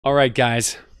All right,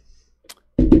 guys.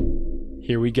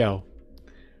 Here we go.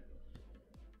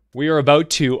 We are about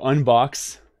to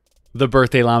unbox the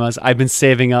birthday llamas. I've been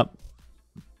saving up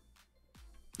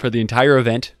for the entire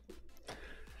event.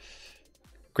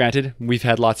 Granted, we've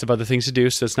had lots of other things to do,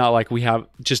 so it's not like we have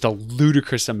just a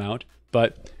ludicrous amount,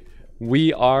 but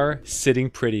we are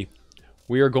sitting pretty.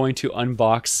 We are going to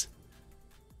unbox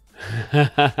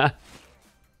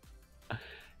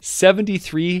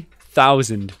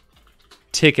 73,000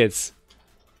 tickets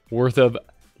worth of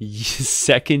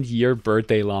second year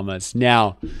birthday llamas.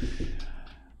 Now,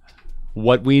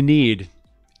 what we need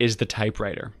is the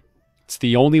typewriter. It's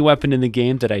the only weapon in the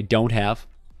game that I don't have.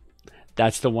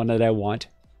 That's the one that I want.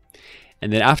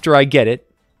 And then after I get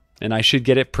it, and I should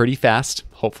get it pretty fast,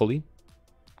 hopefully.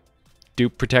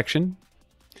 Dupe protection.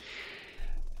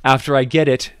 After I get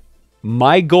it,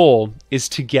 my goal is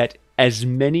to get as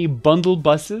many bundle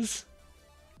buses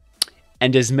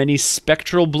and as many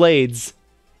spectral blades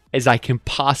as I can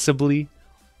possibly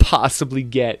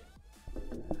get.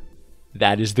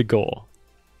 That is the goal.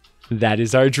 That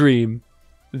is our dream.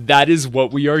 That is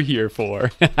what we are here for.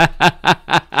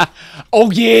 Oh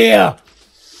yeah!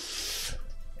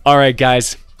 All right,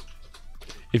 guys.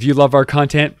 If you love our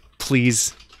content,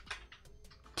 please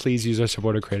use our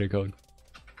supporter creator code.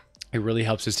 It really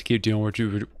helps us to keep doing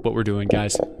what we're doing,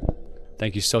 guys.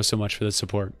 Thank you so much for the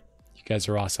support. You guys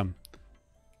are awesome.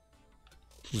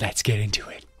 Let's get into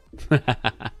it.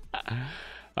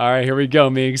 All right, here we go,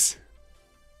 Migs.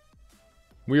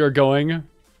 We are going.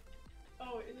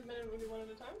 Oh, is it meant to be one at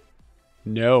a time?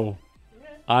 No.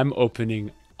 Yeah. I'm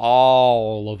opening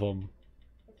all of them.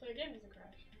 Hopefully your game doesn't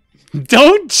crash.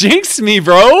 Don't jinx me,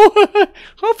 bro.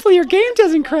 Hopefully your game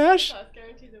doesn't crash.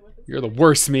 You're the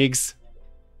worst, Migs.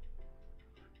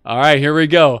 All right, here we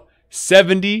go.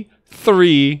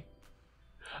 73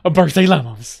 birthday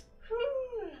llamas.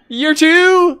 Year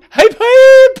 2. Hype,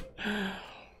 hype.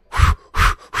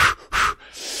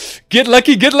 Get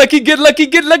lucky, get lucky, get lucky,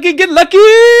 get lucky, get lucky.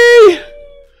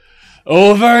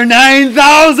 Over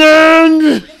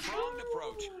 9,000.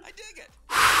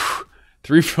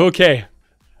 Okay.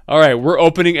 All right, we're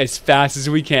opening as fast as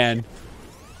we can.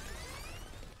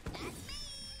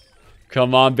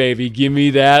 Come on, baby. Give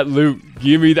me that loot.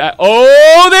 Give me that.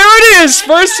 Oh, there it is.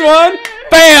 First one.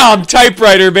 Bam.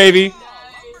 Typewriter, baby.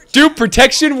 Dupe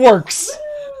protection works.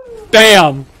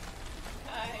 Bam.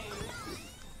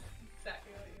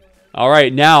 All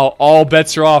right, now all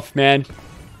bets are off, man.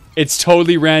 It's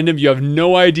totally random. You have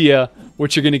no idea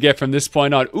what you're going to get from this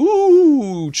point on.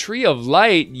 Ooh, Tree of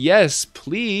Light. Yes,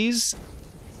 please.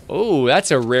 Oh,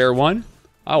 that's a rare one.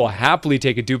 I will happily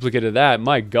take a duplicate of that.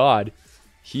 My God.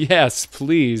 Yes,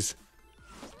 please.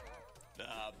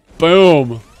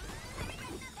 Boom.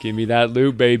 Give me that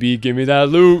loot, baby. Give me that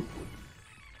loot.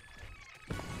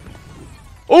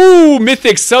 Oh,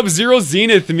 Mythic Sub-Zero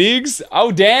Zenith, Migs.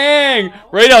 Oh, dang.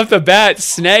 Right off the bat,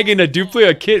 snagging a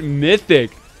duplicate kit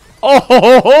Mythic.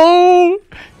 Oh,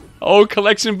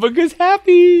 collection book is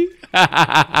happy.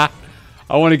 I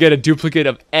want to get a duplicate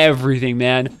of everything,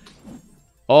 man.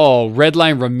 Oh,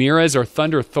 Redline Ramirez or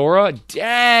Thunder Thora?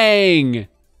 Dang.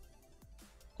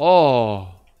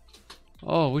 Oh,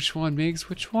 which one, Migs?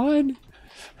 Which one?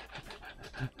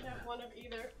 One of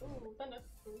either. Ooh, Thunder.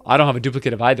 I don't have a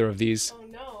duplicate of either of these. Oh,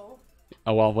 no.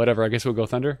 Oh, well, whatever. I guess we'll go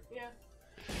Thunder. Yeah.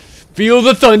 Feel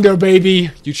the thunder, baby.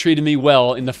 You treated me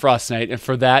well in the Frost Night, and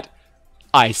for that,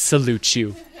 I salute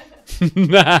you. What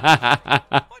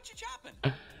you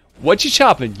chopping? What you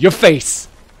chopping? Your face.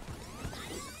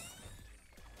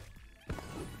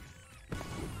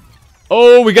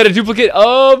 Oh, we got a duplicate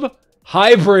of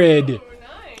Hybrid. Oh,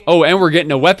 nice. Oh, and we're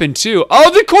getting a weapon too.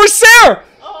 Oh, the Corsair!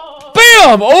 Oh.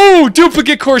 Bam! Oh,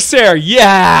 duplicate Corsair.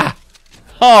 Yeah.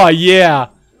 Oh, yeah.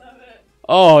 Love it.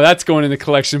 Oh, that's going in the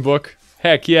collection book.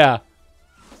 Heck yeah.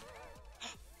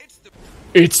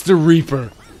 It's the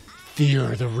Reaper.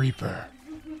 Fear the Reaper.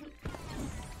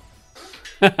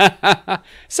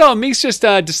 So, Meeks just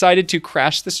decided to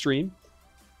crash the stream.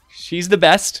 She's the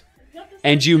best.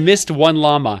 And you missed one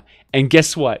llama. And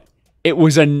guess what? It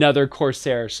was another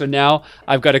Corsair. So now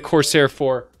I've got a Corsair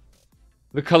for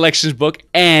the collections book.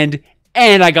 And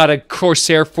I got a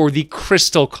Corsair for the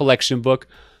Crystal collection book.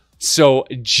 So,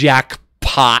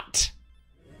 jackpot.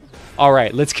 All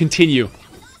right, let's continue.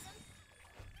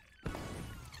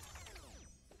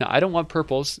 Now, I don't want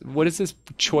purples. What is this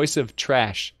choice of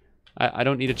trash? I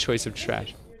don't need a choice of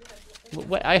trash.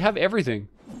 What? I have everything.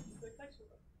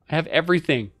 I have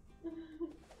everything.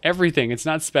 Everything. It's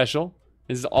not special.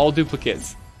 This is all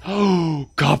duplicates. Oh,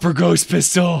 Copper Ghost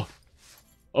Pistol.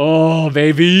 Oh,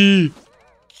 baby.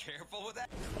 Careful with that.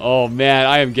 Oh, man.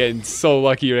 I am getting so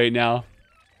lucky right now.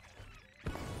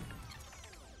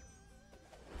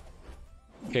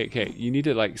 Okay. You need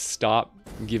to like stop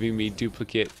giving me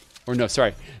duplicate, or no,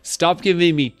 sorry. Stop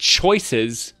giving me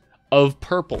choices of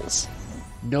purples.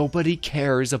 Nobody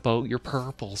cares about your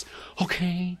purples.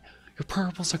 Okay, your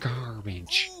purples are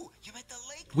garbage. Ooh, you met the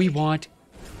lake. We want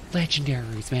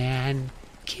legendaries, man.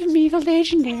 Give me the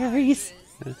legendaries.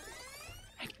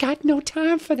 I got no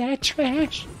time for that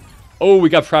trash. Oh, we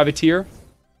got privateer.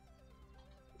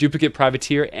 Duplicate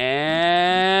privateer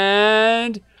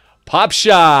and pop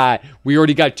shot. We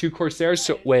already got 2 corsairs,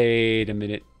 so wait a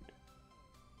minute.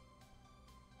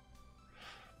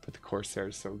 But the corsair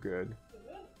is so good.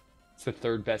 It's the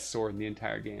 3rd best sword in the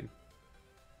entire game.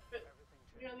 But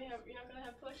you're not gonna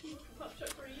have collections for Pop Shot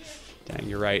for a year. Dang,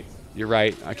 you're right. You're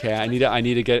right. Okay, I need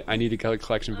to get a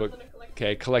collection book.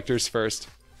 Okay, collectors first.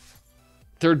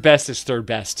 3rd best is 3rd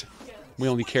best. Yeah. We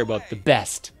only care about the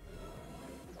best.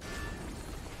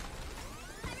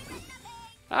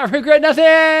 I regret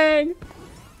nothing!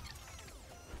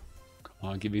 Come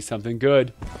on, give me something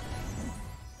good.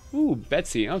 Ooh,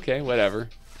 Betsy. Okay, whatever.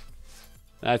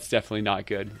 That's definitely not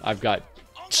good. I've got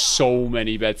so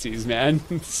many Betsies, man.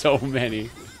 So many.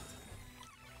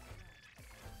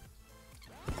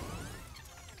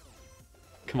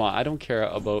 Come on, I don't care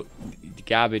about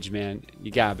garbage, man. You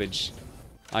garbage.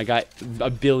 I got a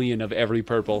billion of every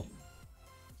purple.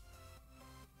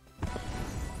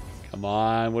 Come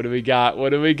on, what do we got? What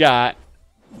do we got?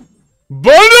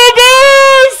 Bundle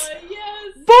Bus!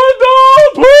 Yes!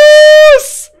 Bundle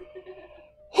Bus!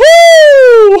 Woo!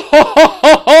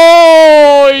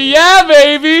 Oh, yeah,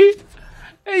 baby!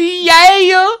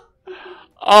 Yeah!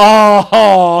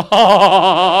 Oh!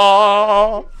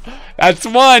 That's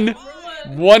one!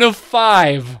 1 of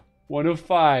 5. 1 of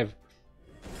 5.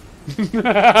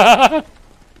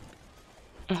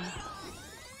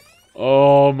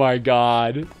 Oh my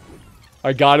god.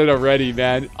 I got it already,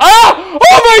 man. Ah!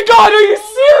 Oh my god, are you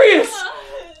serious?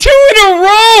 2 in a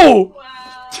row!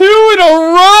 Wow. 2 in a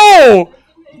row!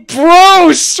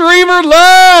 Bro, streamer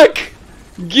luck!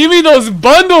 Give me those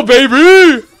bundle,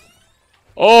 baby!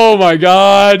 Oh my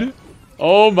god.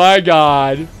 Oh my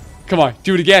god. Come on,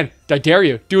 do it again. I dare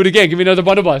you. Do it again. Give me another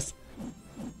bundle bus.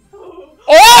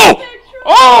 Oh!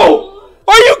 Oh!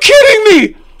 Are you kidding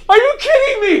me? Are you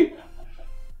kidding me?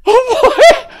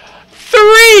 What?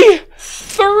 3!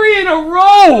 3 in a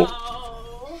row!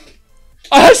 Oh.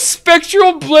 A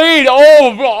spectral blade!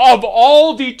 Oh, of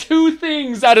all the 2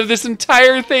 things out of this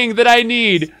entire thing that I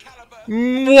need.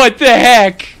 What the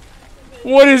heck?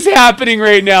 What is happening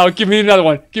right now? Give me another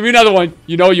one. Give me another one.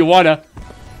 You know you wanna.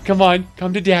 Come on.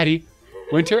 Come to daddy.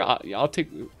 Winter, I'll take...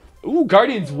 Ooh,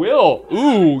 Guardian's Will.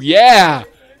 Ooh, yeah.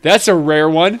 That's a rare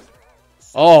one.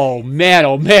 Oh, man.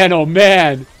 Oh, man. Oh,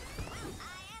 man.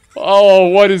 Oh,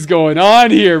 what is going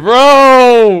on here,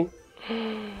 bro?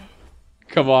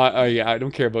 Come on. Oh, yeah, I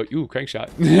don't care about... Ooh, crankshot.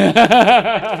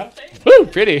 Ooh,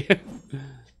 pretty.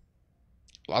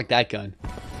 Like that gun.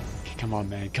 Okay, come on,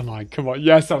 man. Come on, come on.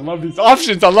 Yes, I love these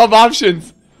options. I love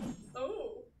options.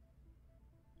 Oh.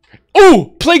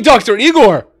 Ooh, Plague Doctor and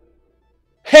Igor.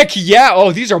 Heck yeah.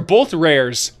 Oh, these are both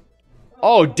rares.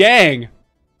 Oh, dang.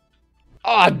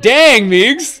 Oh, dang,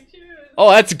 Meegs. Oh,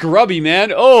 that's grubby,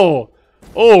 man. Oh.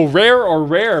 Oh, rare or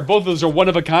rare. Both of those are one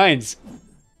of a kinds.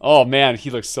 Oh, man. He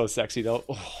looks so sexy, though.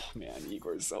 Oh, man.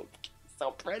 Igor's so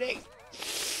pretty.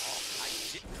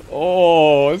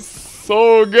 Oh,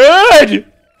 so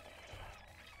good.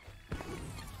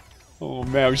 Oh,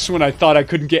 man. Just when I thought I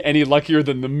couldn't get any luckier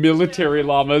than the military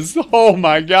llamas. Oh,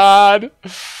 my God.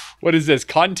 What is this?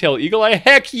 Cottontail Eagle Eye?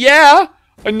 Heck yeah!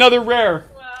 Another rare.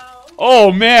 Wow.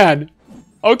 Oh, man.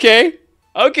 Okay.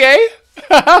 Okay.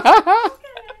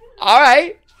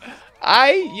 Alright.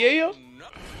 Yeah.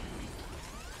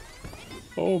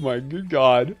 Oh, my good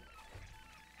God.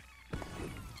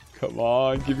 Come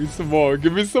on. Give me some more.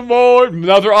 Give me some more.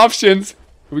 Another options.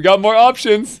 We got more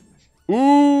options.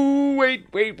 Ooh,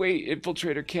 wait.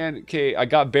 Infiltrator can... Okay, I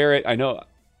got Barrett. I know.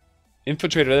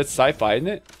 Infiltrator, that's sci-fi, isn't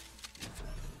it?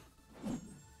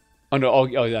 Oh no!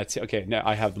 Oh, that's okay. No,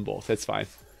 I have them both. That's fine.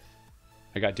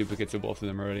 I got duplicates of both of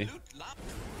them already.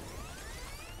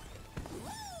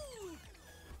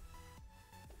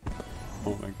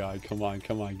 Oh my God! Come on!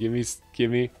 Give me!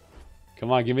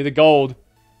 Come on! Give me the gold.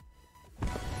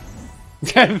 You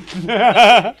just get 2 in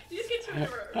a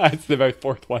row. That's the very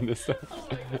 4th one this time.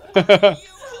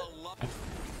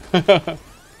 Oh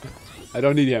I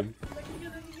don't need him.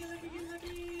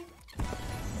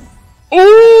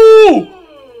 Ooh!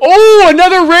 Oh,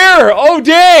 another rare! Oh,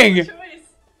 dang! choice.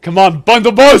 Come on,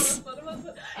 bundle bus! Bundle bus.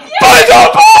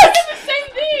 Bundle bus! It's the same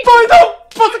thing. Bundle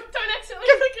bus! Don't accidentally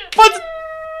click it.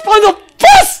 Bundle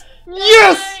bus!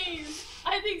 Yes! Nice. I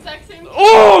had the exact same thing.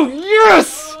 Oh,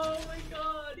 yes! Oh my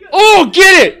god. Oh,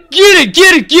 get it! Get it!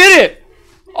 Get it! Get it!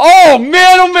 Oh,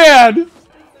 man, oh, man!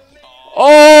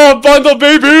 Oh, bundle,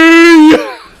 baby!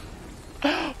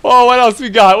 Oh, what else we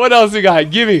got? What else we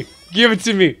got? Give me. Give it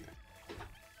to me.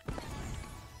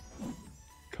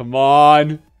 Come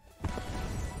on.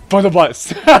 Bundle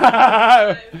bus.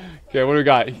 Okay, what do we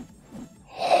got?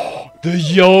 The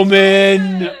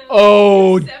yeoman.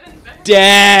 Oh,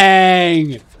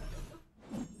 dang.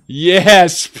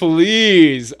 Yes,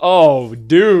 please. Oh,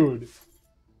 dude.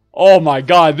 Oh my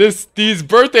god, these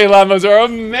birthday llamas are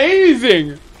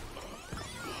amazing.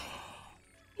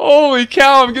 Holy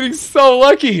cow, I'm getting so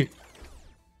lucky.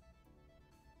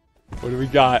 What do we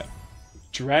got?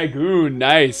 Dragoon,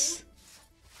 nice.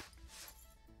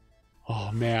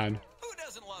 Oh man.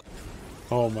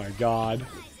 Oh my god.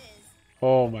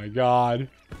 Oh my god.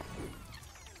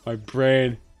 My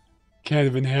brain can't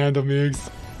even handle me.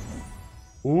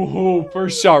 Ooh,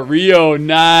 first shot Rio,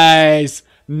 nice.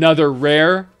 Another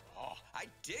rare.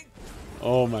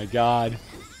 Oh my god.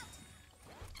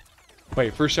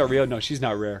 Wait, first shot Rio? No, she's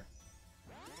not rare.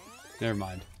 Never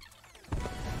mind.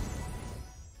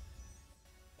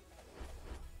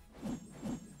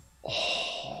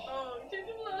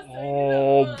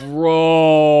 Oh,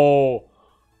 bro.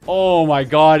 Oh my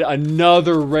god,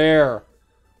 another rare.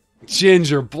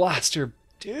 Ginger Blaster,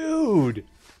 dude.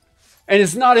 And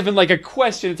it's not even like a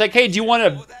question. It's like, hey, do you want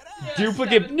a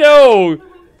duplicate? No.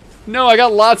 No, I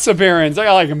got lots of Barons. I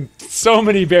got like so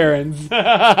many Barons.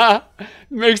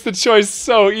 Makes the choice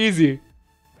so easy.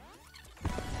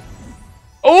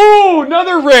 Oh,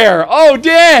 another rare. Oh,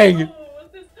 dang.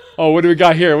 Oh, what do we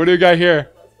got here? What do we got here?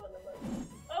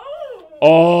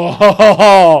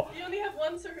 Oh. You only have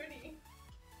one Suhurdi.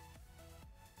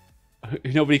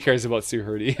 Nobody cares about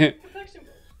Suhurdi.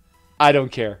 I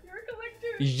don't care. You're a collector.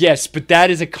 Yes, but that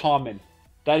is a common.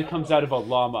 That comes out of a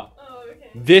llama. Oh, okay.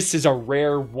 This is a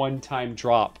rare one-time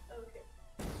drop. Okay.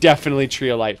 Definitely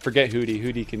Triolite. Forget Hootie.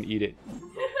 Hootie can eat it.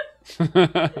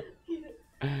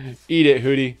 Eat it,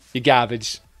 Hootie. You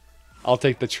garbage. I'll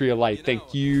take the Triolite.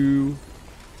 Thank you.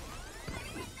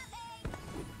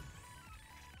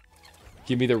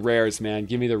 Give me the rares, man.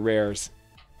 Give me the rares.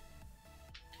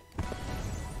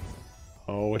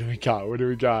 Oh, what do we got? What do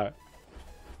we got?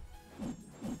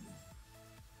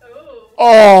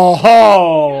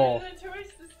 Oh!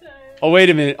 Oh,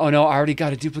 wait a minute. Oh, no. I already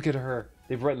got a duplicate of her.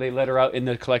 They let her out in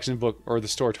the collection book or the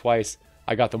store twice.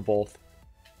 I got them both.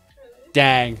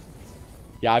 Dang.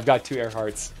 Yeah, I've got 2 air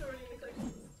hearts.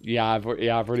 Yeah, I've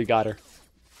already got her.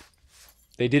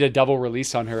 They did a double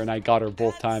release on her, and I got her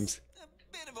both times.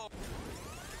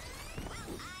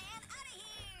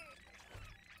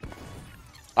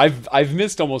 I've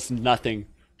missed almost nothing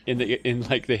in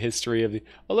like the history of the.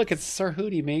 Oh look, it's Sir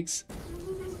Hootie Migs.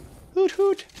 Hoot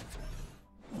hoot.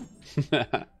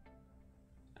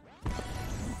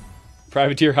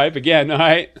 Privateer hype again. All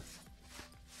right.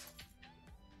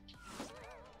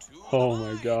 Oh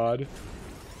my god.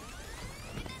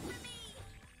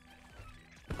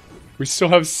 We still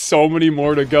have so many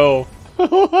more to go.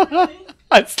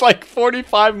 It's like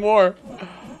 45 more.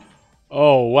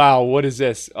 Oh, wow. What is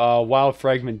this? Wild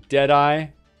Fragment Deadeye.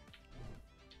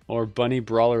 Or Bunny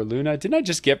Brawler Luna. Didn't I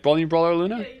just get Bunny Brawler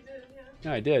Luna? Yeah, you did, yeah.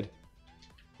 Yeah, I did.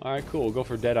 Alright, cool. We'll go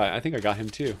for Deadeye. I think I got him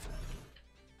too.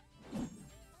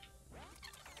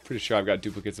 Pretty sure I've got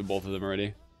duplicates of both of them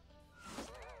already.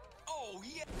 Oh,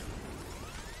 yeah.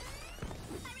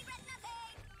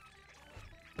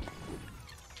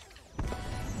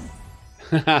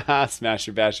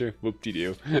 Smasher Basher.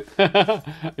 Whoop-de-doo.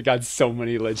 I got so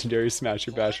many legendary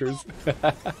Smasher Bashers.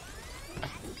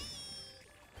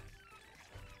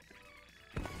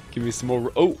 Give me some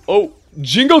more. Oh!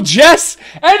 Jingle Jess!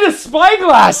 And a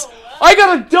Spyglass! I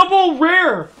got a double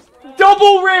rare!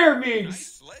 Double rare,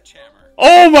 Migs!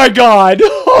 Oh my god!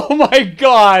 Oh my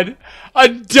god! A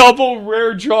double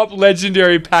rare drop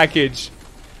legendary package.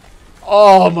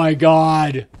 Oh my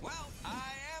god.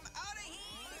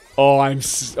 Oh, I'm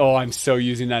so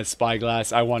using that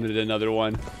Spyglass. I wanted another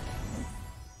one.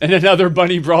 And another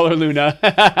Bunny Brawler Luna.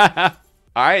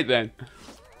 Alright then.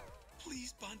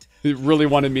 please, Bunt. It really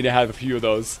wanted me to have a few of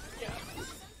those. Yeah.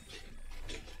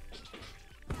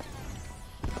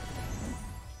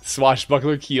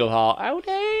 Swashbuckler Keelhaul. Ow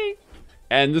dang!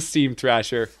 And the Steam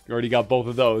Thrasher. You already got both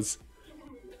of those.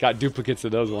 Got duplicates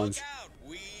of those ones. Look out,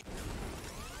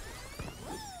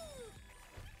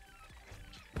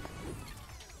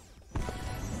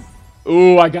 we...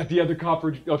 Ooh, I got the other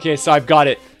copper. Okay, so I've got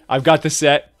it. I've got the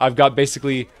set. I've got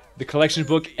basically the collection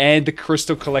book and the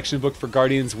crystal collection book for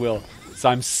Guardian's Will. So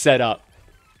I'm set up.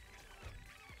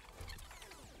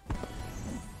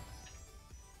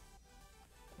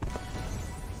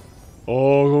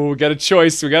 Oh, we got a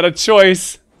choice. We got a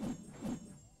choice.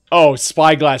 Oh,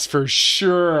 spyglass for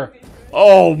sure.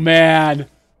 Oh man.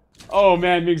 Oh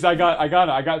man, Migs, I got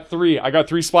it. I got three. I got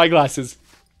 3 spyglasses.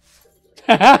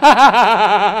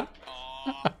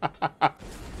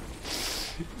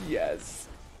 Yes.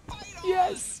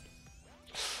 Yes.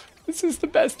 This is the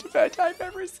best event I've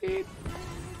ever seen.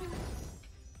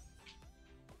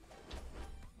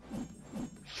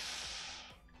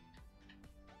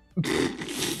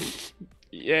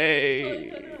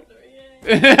 Yay.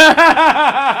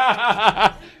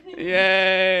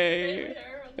 Yay.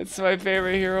 It's my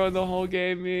favorite hero in the whole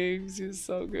game, Migs. He's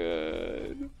so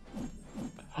good.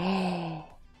 Oh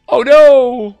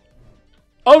no!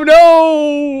 Oh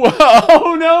no!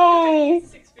 Oh no!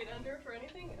 6 feet under for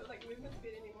anything? Like movement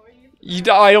speed anymore?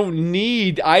 I don't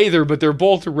need either, but they're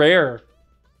both rare.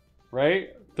 Right?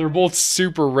 They're both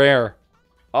super rare.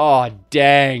 Oh,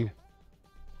 dang.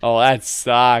 Oh, that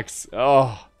sucks.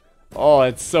 Oh,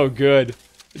 it's so good.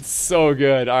 It's so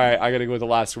good. All right, I gotta go with the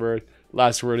last word.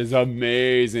 Last word is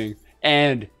amazing.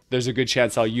 And there's a good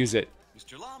chance I'll use it.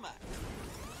 Mr. Llama.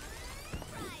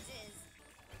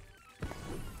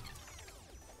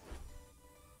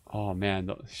 Oh, man.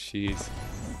 Jeez.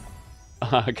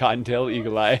 Cottontail,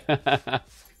 Eagle Eye.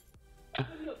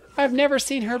 I've never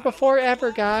seen her before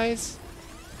ever, guys.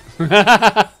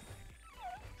 Oh,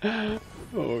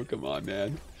 come on,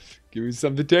 man. Give me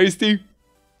something tasty.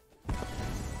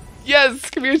 Yes,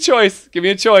 give me a choice. Give me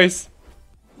a choice.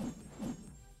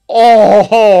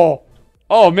 Oh,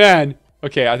 oh man.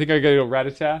 Okay, I think I gotta go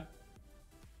Rat-a-tat.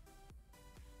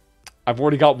 I've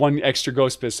already got 1 extra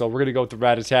ghost pistol. We're gonna go with the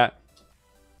Rat-a-tat.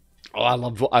 Oh, I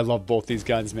love both these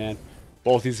guns, man.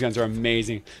 Both these guns are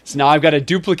amazing. So now I've got a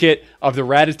duplicate of the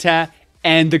Rat-a-tat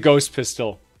and the ghost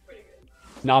pistol.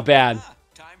 Not bad.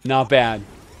 Not bad.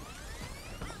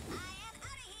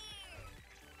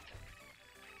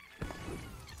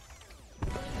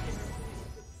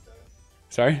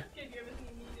 Sorry?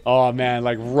 Oh man,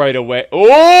 like right away.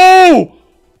 Oh!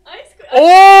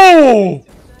 Oh!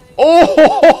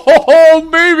 Oh,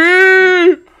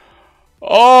 baby!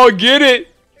 Oh, get it!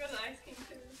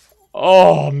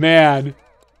 Oh man.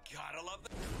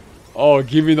 Oh,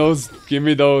 give me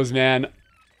those, man.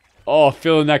 Oh,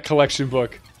 fill in that collection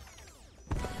book.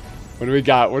 What do we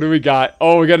got? What do we got?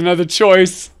 Oh, we got another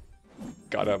choice.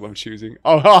 God, I love choosing.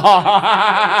 Oh,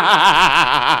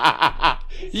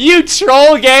 you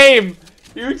troll game!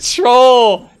 You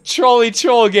troll!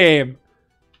 Troll game.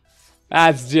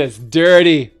 That's just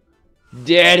dirty.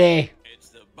 Dirty.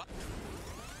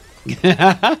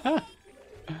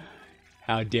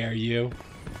 How dare you?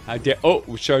 How dare... Oh,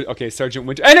 okay, Sergeant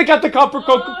Winter. And it got the copper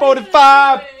component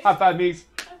 5! High five, Meeks.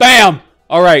 Bam!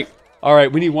 Alright.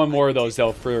 Alright, we need 1 more of those,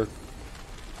 though, for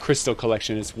crystal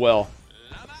collection as well.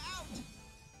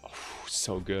 Oh,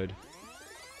 so good.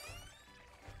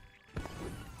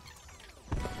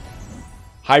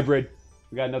 Hybrid.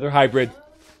 We got another hybrid.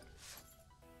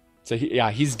 So,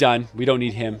 yeah, he's done. We don't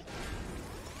need him.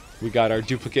 We got our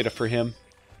duplicate for him.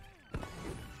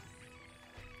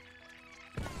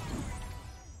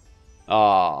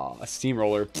 Ah, a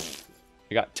steamroller. Pfft.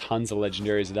 I got tons of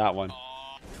legendaries of that one.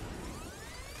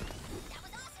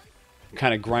 What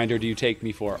kind of grinder do you take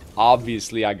me for?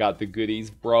 Obviously, I got the goodies,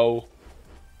 bro.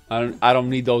 I don't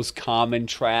need those common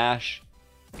trash.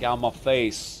 Get out my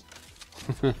face.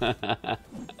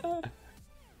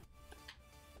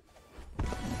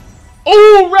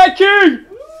 Oh, Rat King!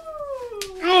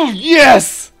 Oh,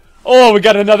 yes! Oh, we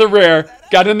got another rare.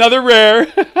 Got another rare.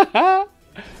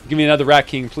 Give me another Rat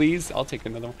King, please. I'll take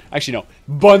another one. Actually, no.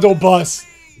 Bundle Bus.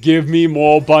 Give me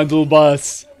more Bundle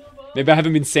Bus. Maybe I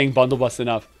haven't been saying Bundle Bus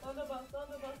enough.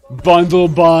 Bundle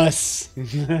Bus.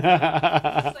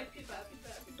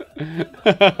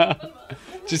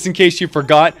 Just in case you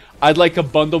forgot, I'd like a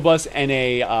Bundle Bus and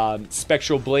a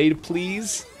Spectral Blade,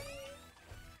 please.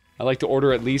 I'd like to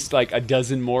order at least like a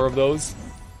dozen more of those.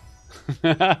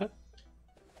 Hey,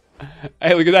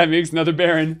 look at that, Migs. Another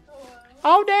Baron.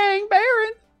 Oh, dang,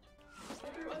 Baron.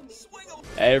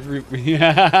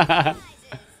 Yeah.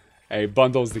 Hey,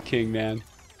 Bundle's the king, man.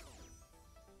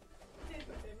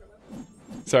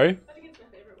 Sorry?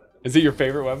 Is it your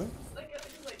favorite weapon?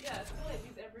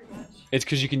 It's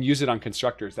because you can use it on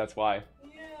constructors, that's why.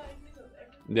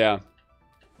 Yeah.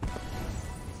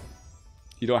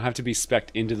 You don't have to be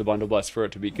spec'd into the Bundle Bus for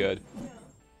it to be good.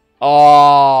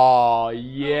 Oh,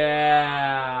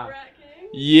 yeah.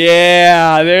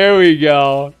 Yeah, there we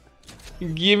go.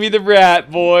 Give me the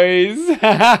rat, boys.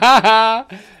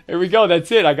 There we go,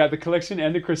 that's it. I got the collection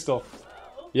and the crystal.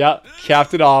 Yep,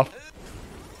 capped it off.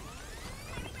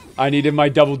 I needed my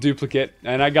double duplicate,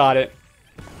 and I got it.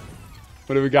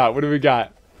 What do we got? What do we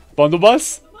got? Bundle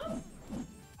bus?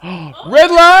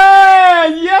 Red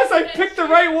line! Yes, I picked the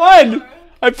right one.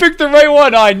 I picked the right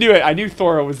one. Oh, I knew it. I knew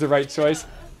Thora was the right choice.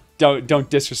 Don't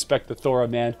disrespect the Thora,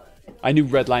 man. I knew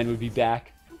Red Line would be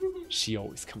back. She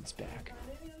always comes back.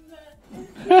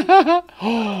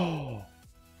 Oh.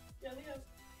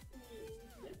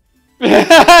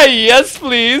 Yes,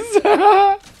 please.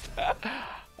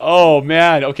 Oh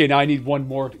man. Okay, now I need one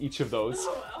more of each of those.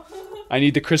 I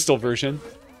need the crystal version.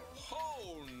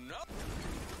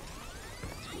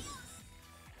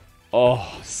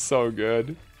 Oh, so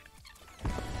good.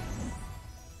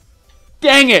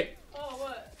 Dang it! Oh,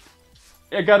 what?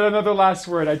 I got another last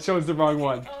word. I chose the wrong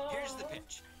one. Here's the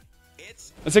pitch.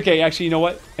 It's That's okay. Actually, you know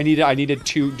what? I needed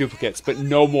 2 duplicates, but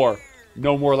no more.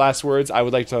 No more last words. I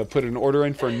would like to put an order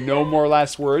in for no more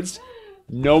last words.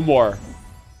 No more.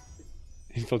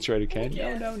 Infiltrated Ken.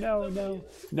 No.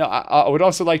 No, I would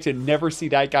also like to never see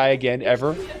that guy again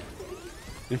ever.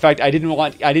 In fact, I didn't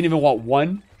even want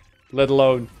 1, let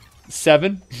alone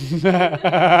 7.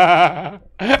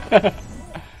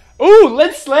 Ooh,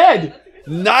 let's sled.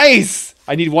 Nice.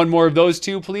 I need 1 more of those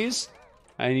 2, please.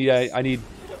 I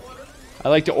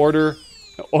like to order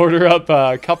up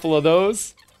a couple of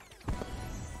those.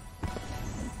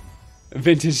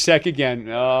 Vintage tech again.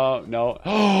 Oh, no.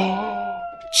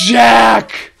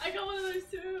 Jack! I got one of those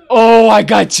too. Oh, I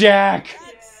got Jack!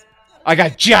 I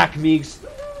got Jack, Meeks.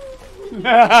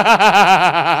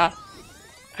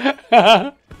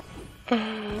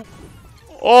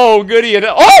 Oh, goody.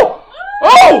 Oh!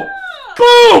 Oh!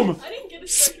 Boom! I didn't get a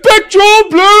Spectral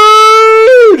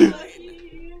Blade!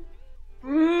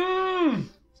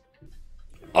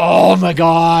 Oh my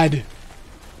god.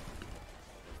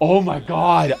 Oh my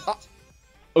god.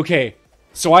 Okay,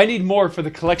 so I need more for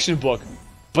the collection book,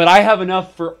 but I have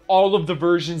enough for all of the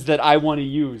versions that I want to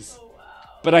use. Oh, wow.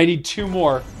 But I need 2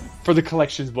 more for the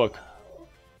collections book.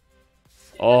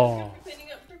 Oh.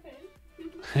 Cleaning up for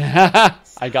pain.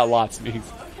 I got lots,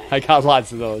 Meeks. I got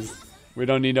lots of those. We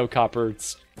don't need no copper,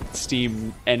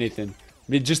 steam, anything. I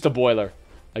mean, just the boiler.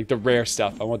 Like the rare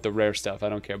stuff. I want the rare stuff. I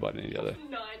don't care about any other.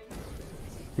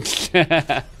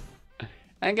 9.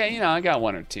 I got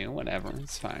 1 or 2. Whatever.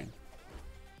 It's fine.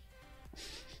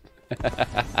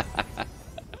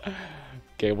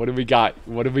 Okay, what do we got?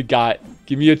 What do we got?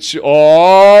 Give me a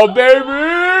oh,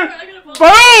 baby!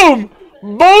 Boom!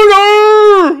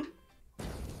 Boner!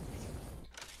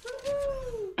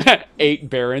 8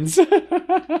 barons.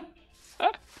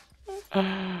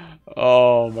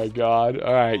 Oh my god.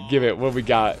 Alright, give it. What we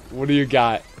got? What do you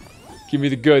got? Give me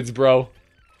the goods, bro.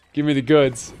 Give me the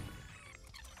goods.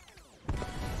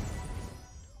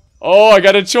 Oh, I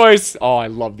got a choice. Oh, I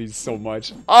love these so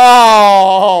much.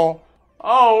 Oh!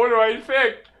 Oh, what do I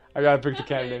pick? I gotta pick the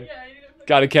candidate.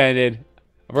 Got a candidate.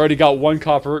 I've already got 1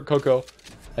 copper cocoa.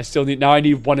 I still need, now I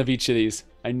need 1 of each of these.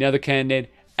 Another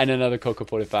candidate and another Cocoa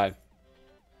 45.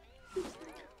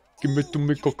 Give me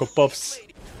 2 Cocoa Puffs.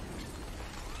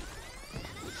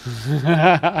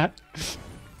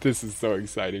 This is so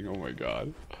exciting. Oh my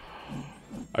god.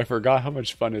 I forgot how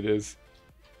much fun it is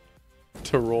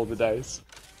to roll the dice.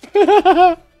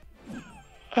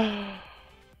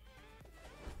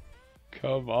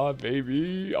 Come on,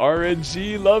 baby.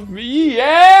 RNG, love me.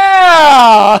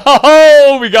 Yeah!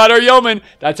 Oh, we got our yeoman.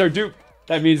 That's our dupe.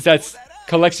 That means that's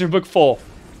collection book full.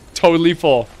 Totally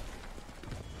full.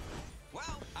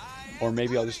 Or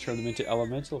maybe I'll just turn them into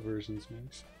elemental versions,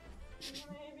 Max.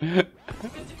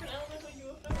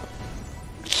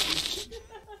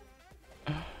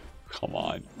 Come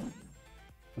on.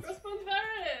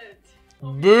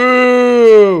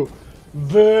 Boo!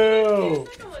 Boo!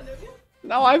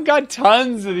 No, I've got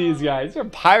tons of these guys. They're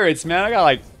pirates, man. I got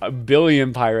like 1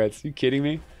 billion pirates. You kidding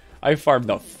me? I farmed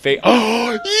the fake.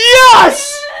 Oh,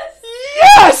 yes!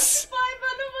 Yes!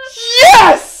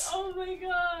 Yes! Oh my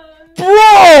god.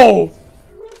 Bro!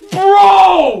 Bro!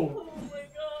 Oh my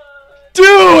god.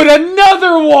 Dude,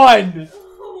 another one!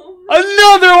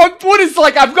 Another one! What is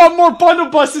like, I've got more bundle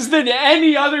buses than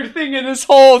any other thing in this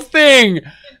whole thing!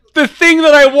 The thing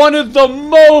that I wanted the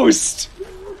most!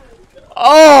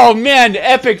 Oh man,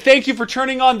 epic. Thank you for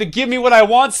turning on the give me what I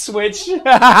want switch. Yeah!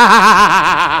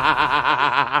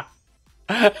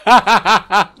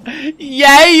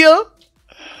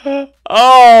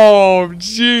 Oh,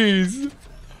 jeez.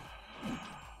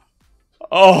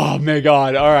 Oh my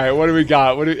god. Alright, what do we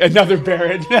got? Another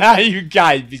Baron. You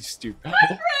guys be stupid.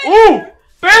 Ooh!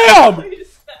 Bam!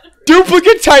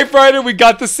 Duplicate typewriter. We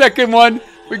got the second one.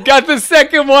 We got the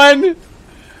second one.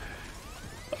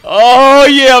 Oh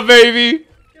yeah, baby.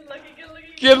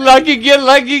 Get lucky, get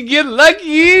lucky, get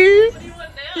lucky. What do you want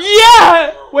now?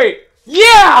 Yeah! Wait.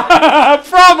 Yeah!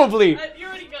 Probably. You're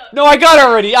No, I got it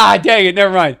already. Ah, dang it.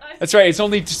 Never mind. That's right. It's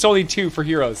only 2 for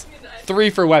heroes. 3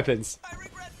 for weapons.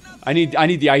 I need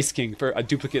the Ice King for a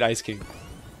duplicate Ice King.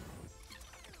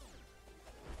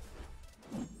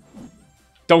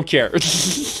 Don't care.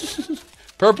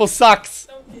 Purple sucks.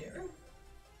 Don't care.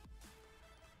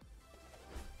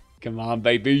 Come on,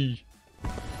 baby.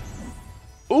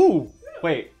 Ooh,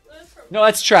 wait. No,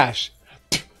 that's trash.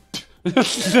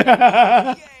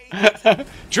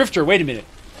 Drifter, wait a minute.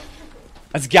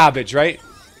 That's garbage, right?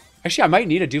 Actually, I might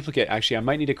need a duplicate. Actually, I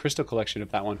might need a crystal collection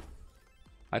of that one.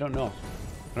 I don't know.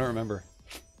 I don't remember.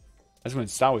 That's when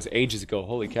that was ages ago.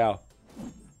 Holy cow.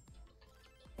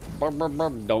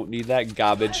 Don't need that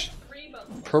garbage.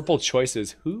 Purple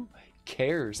choices. Who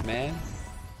cares, man?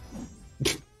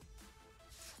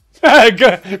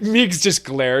 Meeks just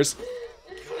glares.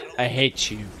 I hate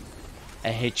you. I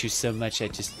hate you so much. I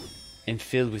just am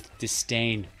filled with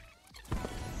disdain.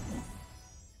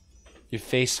 Your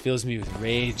face fills me with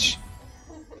rage.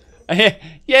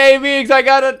 Yay, Meeks! I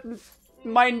got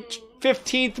my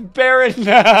 15th Baron.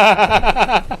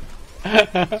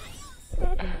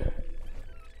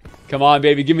 Come on,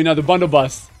 baby. Give me another bundle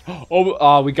bus.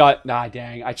 Oh, we got... Nah,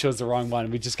 dang. I chose the wrong one.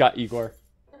 We just got Igor.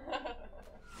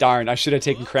 Darn, I should have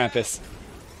taken Krampus.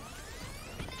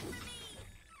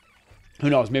 Who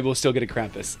knows? Maybe we'll still get a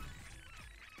Krampus.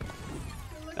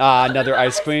 Ah, another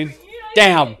Ice Queen.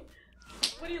 Damn!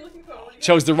 What are you looking for?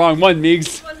 Chose the wrong one,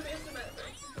 Meeks.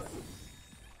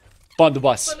 Bundle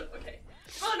bus. Okay.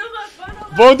 Bundle bus!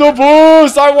 Bundle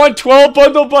bus! I want 12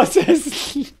 bundle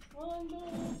buses!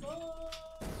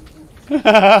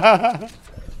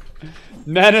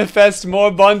 Manifest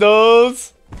more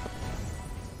bundles!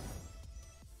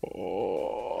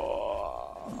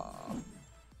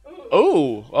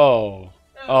 Oh.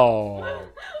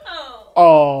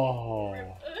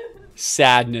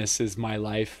 Sadness is my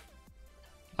life.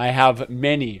 I have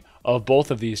many of both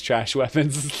of these trash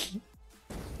weapons.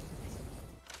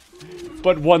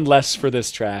 But one less for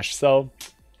this trash, so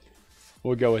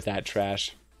we'll go with that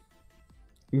trash.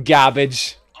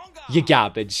 Garbage. You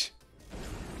garbage.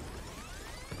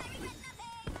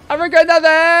 I regret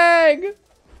nothing!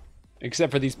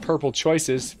 Except for these purple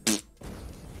choices.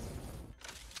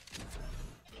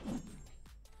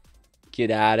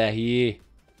 Get out of here.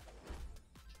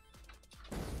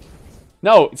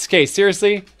 No, it's okay.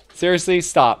 Seriously? Seriously?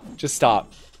 Stop. Just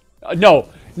stop. No.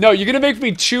 No, you're gonna make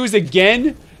me choose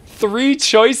again? 3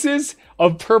 choices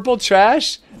of purple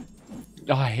trash?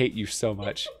 Oh, I hate you so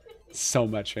much. So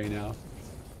much right now.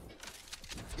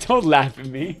 Don't laugh at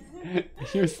me.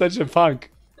 You're such a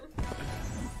punk.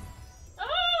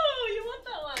 Oh, you want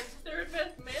that one? Third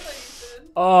best melee, you said.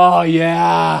 Oh,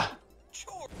 yeah.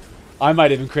 I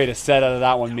might even create a set out of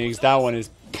that one, Migs. That one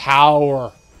is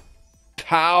power.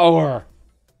 Power.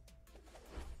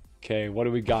 Okay, what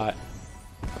do we got?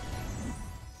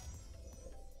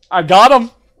 I got him.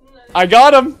 I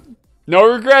got him. No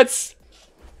regrets.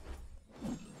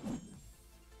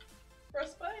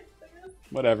 Frostbite, I guess.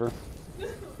 Whatever.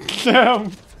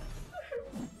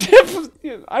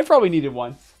 I probably needed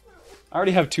one. I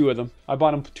already have 2 of them. I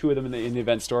bought them 2 of them in the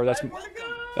event store. That's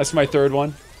my 3rd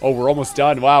one. Oh, we're almost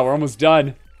done. Wow, we're almost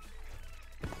done.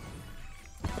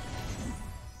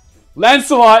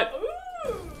 Lancelot!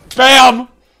 Ooh. Bam!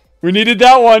 We needed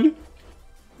that one.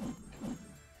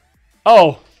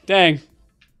 Oh, dang.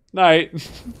 Night.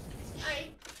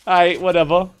 Alright,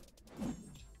 whatever.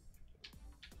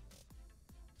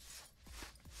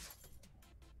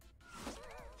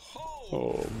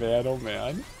 Oh man, oh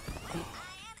man.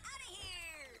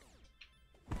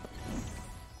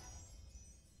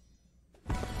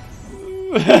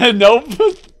 Nope.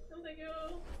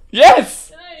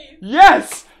 Yes! Nice.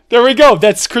 Yes! There we go.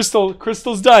 That's Crystal.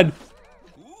 Crystal's done.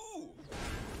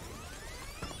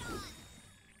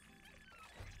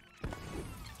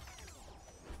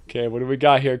 Okay, what do we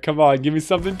got here? Come on, give me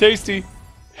something tasty.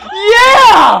 Yeah!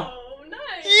 Oh,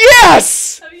 nice.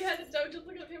 Yes! Have you had a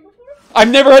duplicate of him before? I've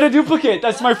never had a duplicate.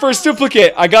 That's my first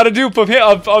duplicate. I got a dupe of him,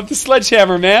 of the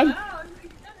sledgehammer, man. Wow, you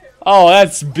got him. Oh,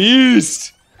 that's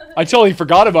beast. I totally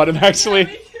forgot about him, actually.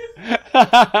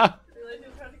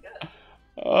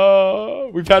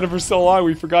 We've had him for so long,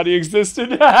 we forgot he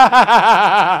existed.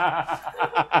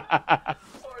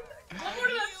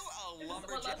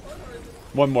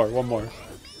 One more.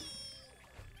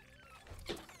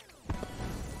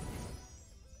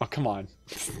 Oh, come on.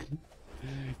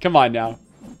 Come on now.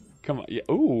 Come on. Yeah.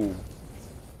 Ooh.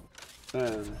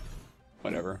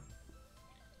 Whatever.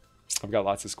 I've got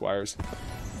lots of squires.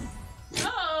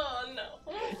 Oh, no.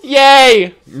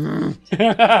 Yay!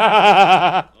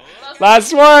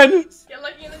 Last one! Get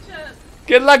lucky in the chest.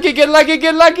 Get lucky, get lucky,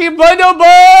 get lucky, bundle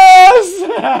boss!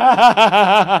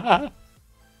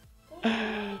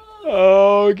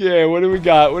 Okay, what do we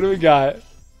got? What do we got?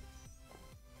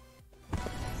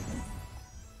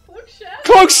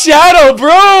 Cloak Shadow,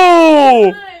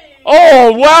 bro! Nice.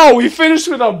 Oh, wow, we finished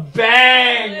with a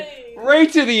bang! Nice. Right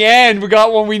to the end, we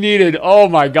got what we needed. Oh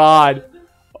my god.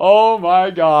 Oh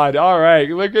my god. Alright,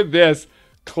 look at this.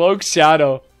 Cloak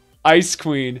Shadow, Ice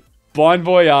Queen, Bon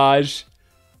Voyage,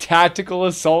 Tactical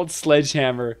Assault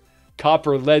Sledgehammer,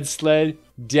 Copper Lead Sled,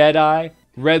 Deadeye,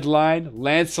 Red Line,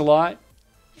 Lancelot,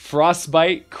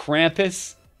 Frostbite,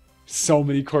 Krampus. So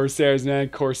many Corsairs, man.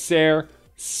 Corsair,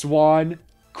 Swan,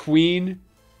 Queen,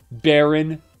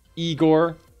 Baron,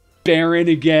 Igor, Baron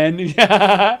again,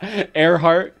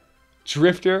 Earhart,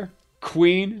 Drifter,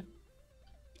 Queen,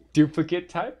 Duplicate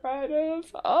Typewriters,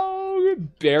 oh,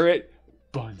 Barrett,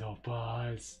 Bundle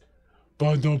Boss,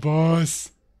 Bundle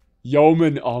Boss,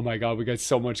 Yeoman, oh my god, we got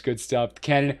so much good stuff.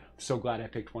 Cannon, so glad I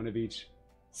picked one of each,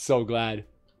 so glad.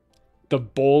 The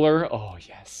Bowler, oh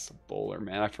yes, Bowler,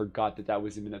 man, I forgot that that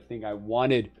was even a thing I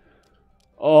wanted.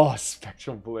 Oh,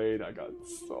 Spectral Blade,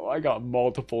 I got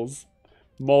multiples,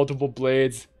 multiple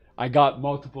blades. I got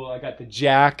the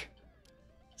Jack,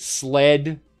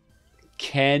 Sled,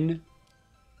 Ken,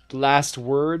 Last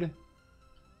Word,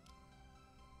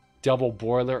 Double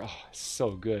Boiler. Oh,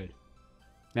 so good.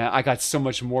 Man, I got so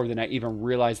much more than I even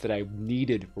realized that I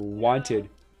needed or wanted.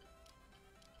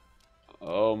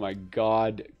 Oh my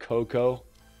god. Coco.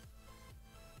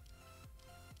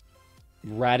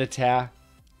 Rattata.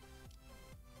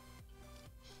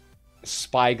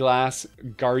 Spyglass.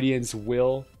 Guardian's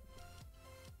Will.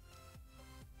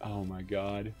 Oh my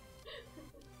god.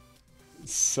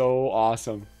 So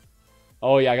awesome.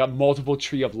 Oh yeah, I got multiple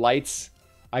Tree of Lights.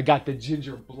 I got the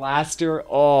Ginger Blaster.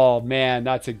 Oh man,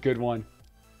 that's a good one.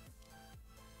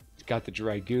 Got the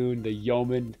Dragoon, the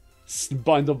Yeoman,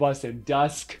 Bundle Bus, and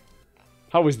Dusk.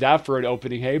 How was that for an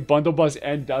opening, hey? Bundle Bus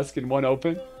and Dusk in one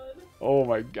open? Oh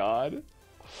my god.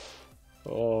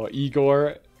 Oh,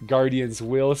 Igor, Guardian's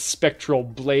Will, Spectral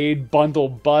Blade, Bundle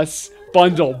Bus,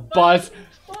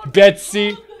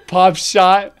 Betsy, Pop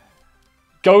Shot,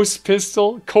 Ghost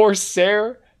Pistol,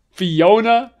 Corsair,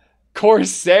 Fiona,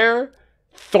 Corsair,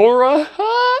 Thora.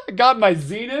 Got my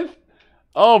Zenith.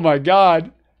 Oh my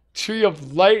god. Tree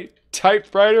of Light,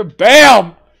 Typewriter.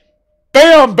 Bam!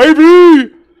 Bam,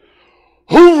 baby!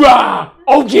 Hoorah!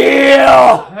 Oh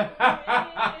yeah!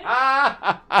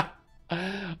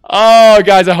 Oh,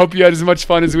 guys, I hope you had as much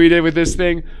fun as we did with this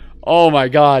thing. Oh my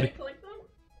god. Collect them?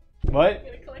 What?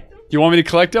 You gonna collect them? You want me to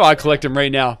collect them? I'll collect them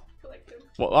right now. Collect them.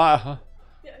 Well,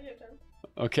 Yeah, you have time.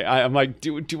 okay, I'm like,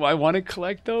 do I want to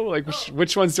collect though? Like,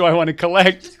 which ones do I want to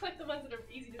collect? Just collect the ones that are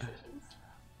easy decisions.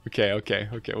 Okay.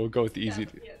 We'll go with the easy.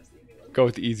 Yeah, just easy ones. Go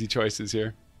with the easy choices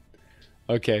here.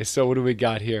 Okay, so what do we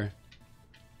got here?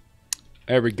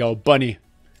 There we go, Bunny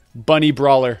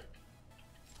Brawler.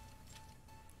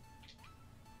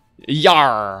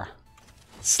 Yar,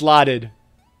 slotted.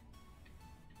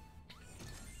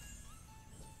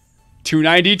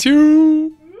 292.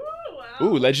 Ooh, wow.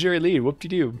 Ooh, legendary lead.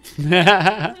 Whoop-de-doo. Look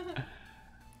at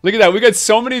that. We got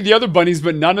so many of the other bunnies,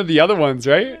 but none of the other ones,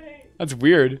 right? Right. That's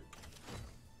weird.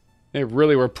 They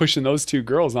really were pushing those two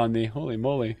girls on me. Holy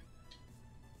moly.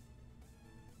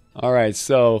 All right,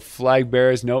 so flag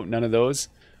bearers. Nope, none of those.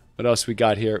 What else we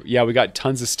got here? Yeah, we got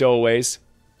tons of stowaways.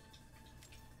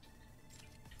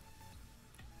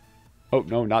 Oh,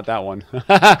 no, not that one.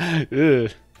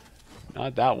 Ugh.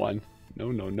 Not that one.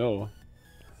 No.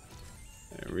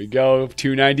 There we go.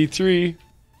 293.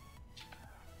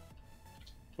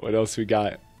 What else we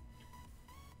got?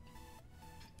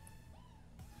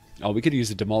 Oh, we could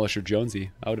use a Demolisher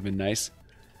Jonesy. That would have been nice.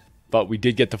 But we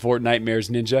did get the Fortnite Mares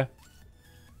Ninja.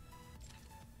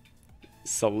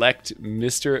 Select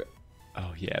Mr.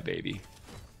 Oh, yeah, baby.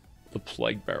 The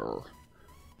Plague Bearer.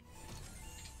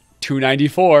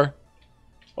 294.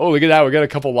 Oh, look at that. We got a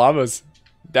couple llamas.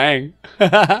 Dang.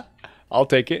 I'll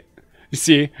take it. You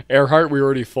see, Earhart, we were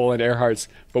already full in Earharts,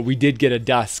 but we did get a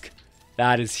Dusk.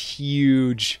 That is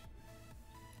huge.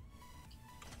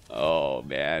 Oh,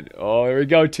 man. Oh, here we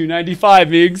go. 295,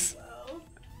 Migs. Wow.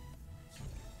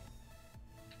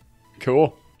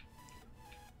 Cool.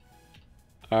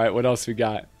 All right, what else we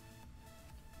got?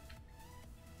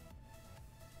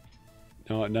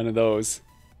 No, none of those.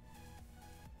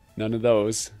 None of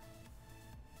those.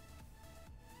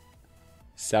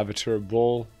 Saboteur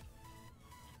Bull.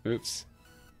 Oops.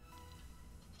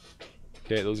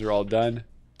 Okay, those are all done.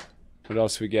 What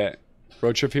else we get?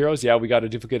 Road Trip Heroes? Yeah, we got a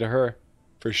duplicate of her.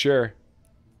 For sure.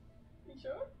 You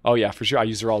sure? Oh, yeah, for sure. I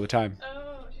use her all the time.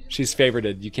 Oh, She's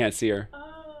favorited. You can't see her.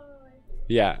 Oh,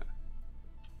 Yeah.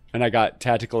 And I got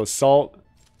Tactical Assault.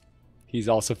 He's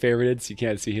also favorited, so you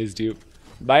can't see his dupe.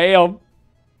 Bam!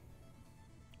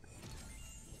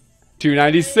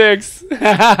 296.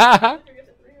 I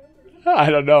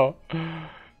don't know.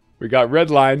 We got red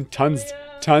line. Tons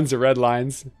of red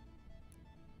lines.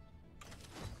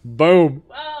 Boom.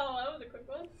 Wow, that was a quick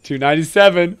one.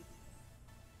 297.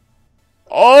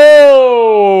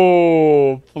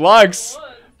 Oh! Flux.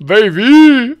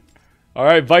 Baby!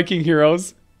 Alright, Viking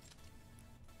heroes.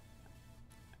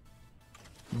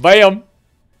 Bam!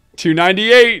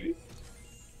 298.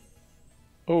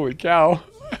 Holy cow.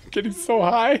 I'm getting so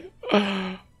high.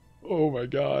 Oh my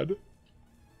god.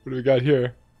 What do we got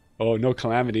here? Oh, no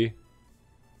calamity.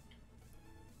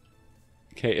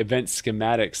 Okay, event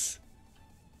schematics.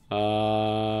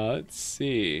 Let's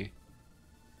see.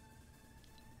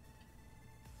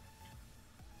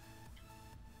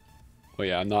 Oh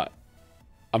yeah,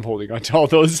 I'm holding on to all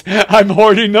those. I'm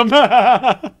hoarding them.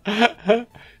 Not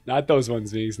those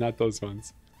ones, Meeks. Not those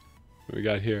ones. What we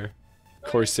got here?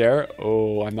 Corsair.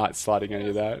 Oh, I'm not slotting any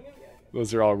of that.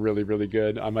 Those are all really, really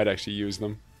good. I might actually use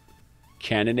them.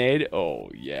 Cannonade. Oh,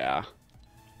 yeah.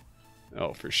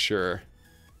 Oh, for sure.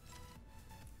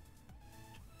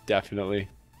 Definitely.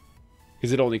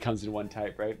 Because it only comes in one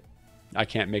type, right? I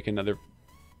can't make another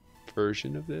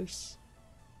version of this.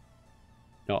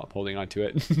 No, I'm holding on to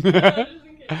it.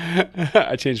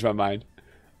 I changed my mind.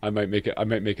 I might make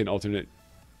an alternate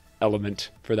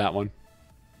element for that one.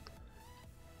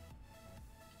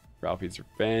 Ralphie's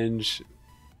Revenge.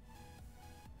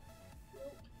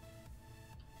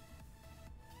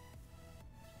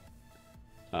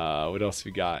 What else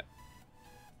we got?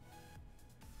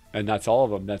 And that's all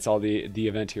of them. That's all the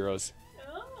event heroes.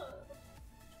 Oh.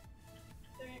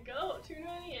 There you go.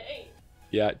 298.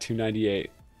 Yeah,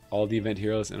 298. All the event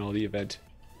heroes and all the event.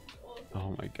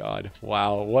 Oh my god.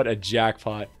 Wow, what a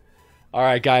jackpot.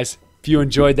 Alright guys, if you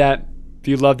enjoyed that, if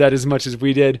you loved that as much as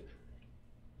we did,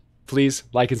 please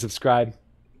like and subscribe.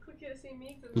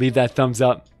 Leave that thumbs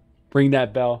up, ring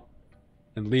that bell,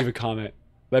 and leave a comment.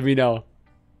 Let me know.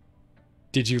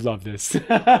 Did you love this?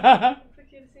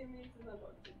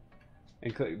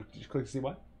 And click to see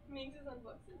what? Meeks'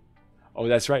 unboxing. Oh,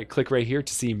 that's right. Click right here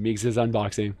to see Meeks'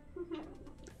 unboxing.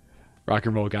 Rock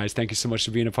and roll, guys. Thank you so much for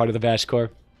being a part of the VASH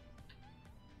Corps.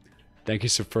 Thank you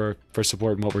for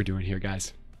supporting what we're doing here,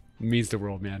 guys. It means the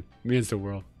world, man. It means the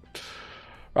world.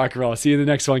 Rock and roll. See you in the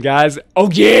next one, guys. Oh,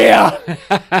 yeah!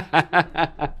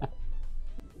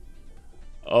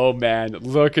 Oh, man.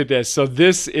 Look at this. So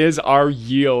this is our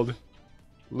yield.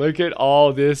 Look at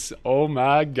all this. Oh,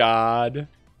 my God.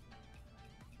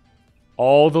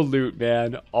 All the loot,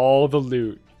 man. All the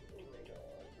loot.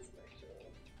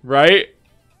 Right?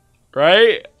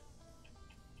 Right?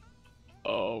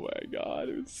 Oh my god,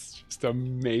 it's just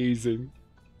amazing.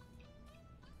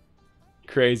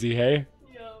 Crazy, hey?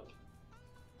 Yo.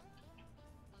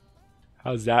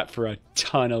 How's that for a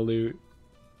ton of loot?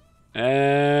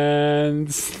 And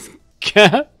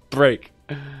break.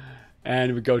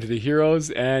 And we go to the heroes,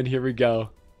 and here we go.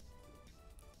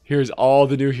 Here's all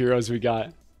the new heroes we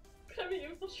got.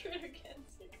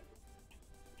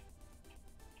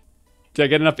 Did I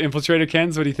get enough infiltrator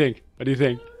Kens? What do you think? What do you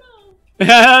think? I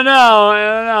don't know. I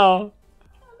don't know.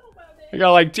 I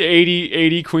got like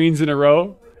 80 queens in a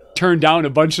row. Turned down a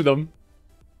bunch of them.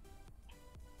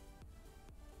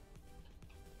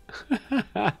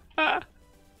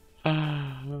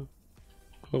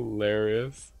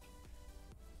 Hilarious.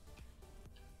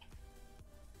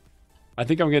 I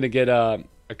think I'm going to get a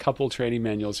couple training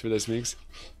manuals for this, Meeks.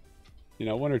 You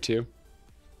know, one or two.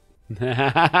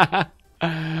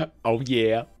 Oh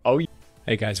yeah. Oh yeah.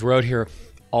 Hey guys, we're out here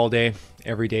all day,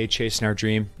 every day, chasing our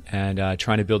dream and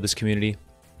trying to build this community.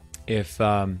 If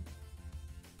you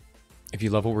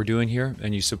love what we're doing here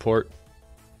and you support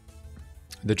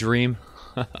the dream,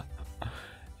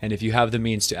 and if you have the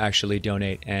means to actually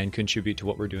donate and contribute to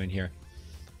what we're doing here,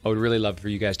 I would really love for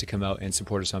you guys to come out and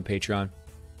support us on Patreon.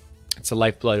 It's the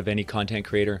lifeblood of any content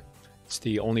creator. It's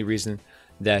the only reason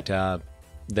that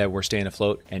that we're staying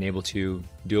afloat and able to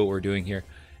do what we're doing here.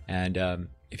 And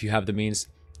if you have the means,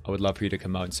 I would love for you to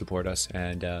come out and support us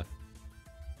and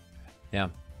yeah,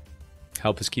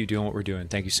 help us keep doing what we're doing.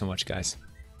 Thank you so much, guys.